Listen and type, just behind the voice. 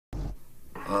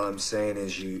All I'm saying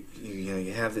is you know,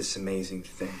 you have this amazing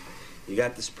thing. You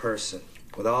got this person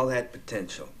with all that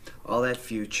potential, all that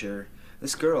future.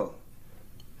 This girl,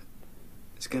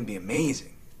 it's gonna be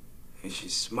amazing. And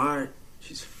she's smart,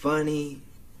 she's funny,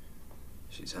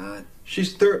 she's hot.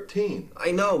 She's 13.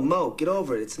 I know, Mo, get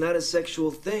over it. It's not a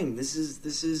sexual thing. This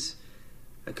is...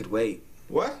 I could wait.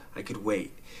 What? I could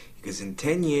wait. Because in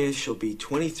 10 years, she'll be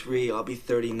 23, I'll be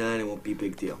 39, it won't be a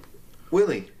big deal.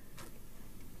 Willie,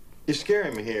 you're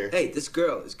scaring me here. Hey, this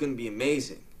girl is gonna be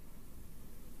amazing.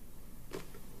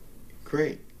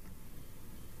 Great.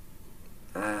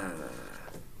 I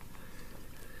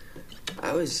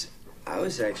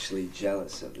was actually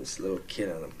jealous of this little kid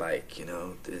on a bike, you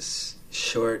know, this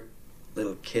short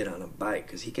little kid on a bike,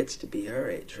 because he gets to be her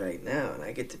age right now, and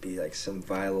I get to be like some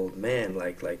vile old man,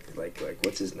 like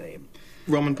what's his name?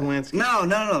 Roman Polanski?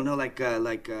 No, like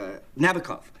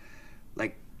Nabokov.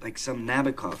 Like some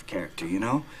Nabokov character, you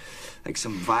know? Like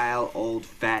some vile, old,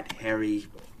 fat, hairy,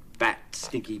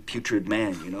 stinky, putrid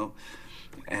man, you know?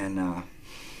 And,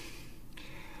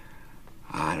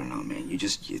 I don't know, man.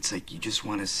 It's like you just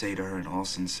want to say to her in all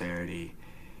sincerity,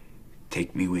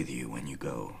 take me with you when you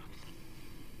go.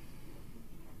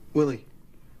 Willie,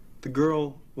 the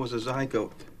girl was a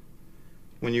zygote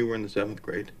when you were in the 7th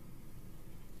grade.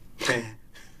 Okay.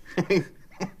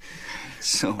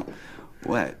 So,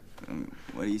 what?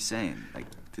 What are you saying? Like,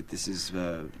 that this is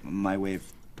my way of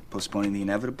postponing the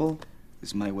inevitable? This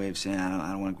is my way of saying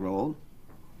I don't want to grow old?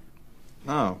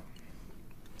 No.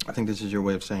 I think this is your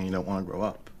way of saying you don't want to grow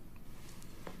up.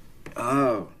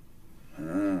 Oh.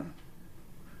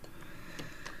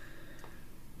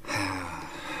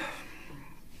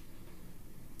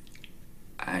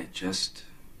 I just